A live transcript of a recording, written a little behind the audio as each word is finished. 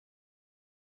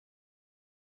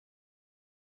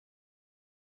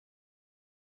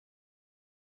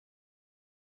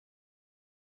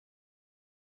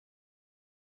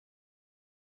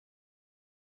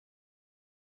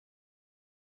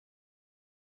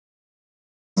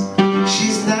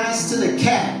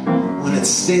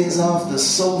stays off the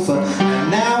sofa.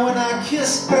 And now when I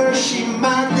kiss her, she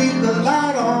might leave the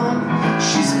light on.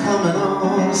 She's coming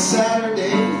on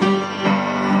Saturday.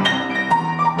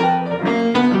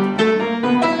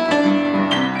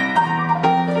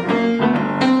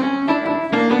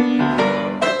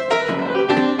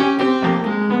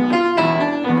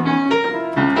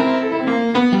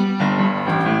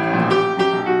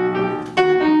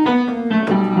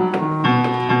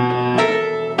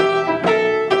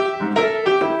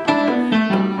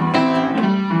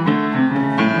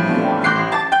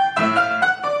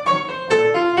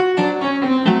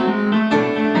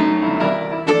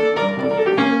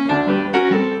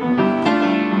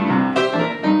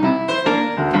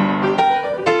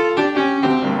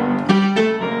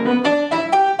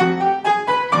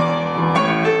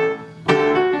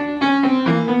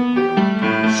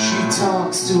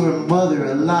 To her mother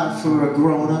a lot for a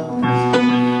grown-up.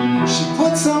 She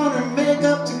puts on her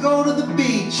makeup to go to the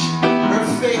beach. Her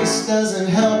face doesn't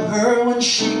help her when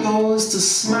she goes to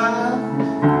smile.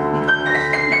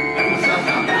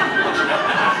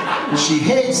 She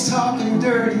hates talking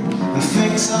dirty and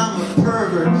thinks I'm a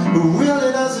pervert who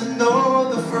really doesn't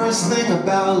know the first thing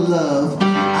about love.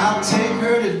 I'll take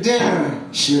her to dinner,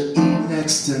 she'll eat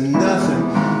next to nothing,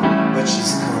 but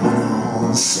she's coming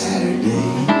on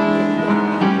Saturday.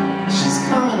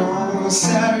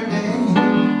 Saturday.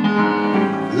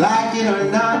 Like it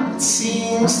or not, it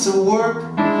seems to work.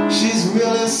 She's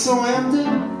really so empty,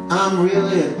 I'm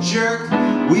really a jerk.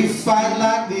 We fight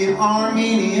like the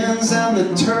Armenians and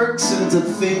the Turks, and to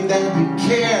think that you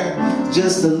care,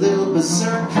 just a little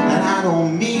berserk. And I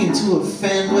don't mean to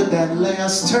offend with that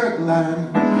last Turk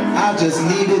line, I just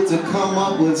needed to come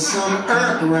up with some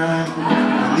Irk rhyme.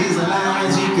 And these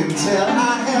lines you can tell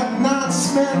I have not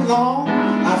spent long.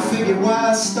 I figured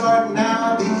why start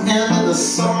now at the end of the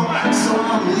song. So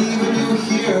I'm leaving you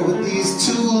here with these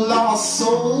two lost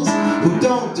souls who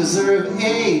don't deserve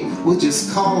A, we'll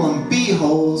just call them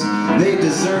B-holes. They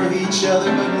deserve each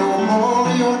other, but no more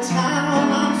of your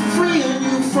time. I'm free.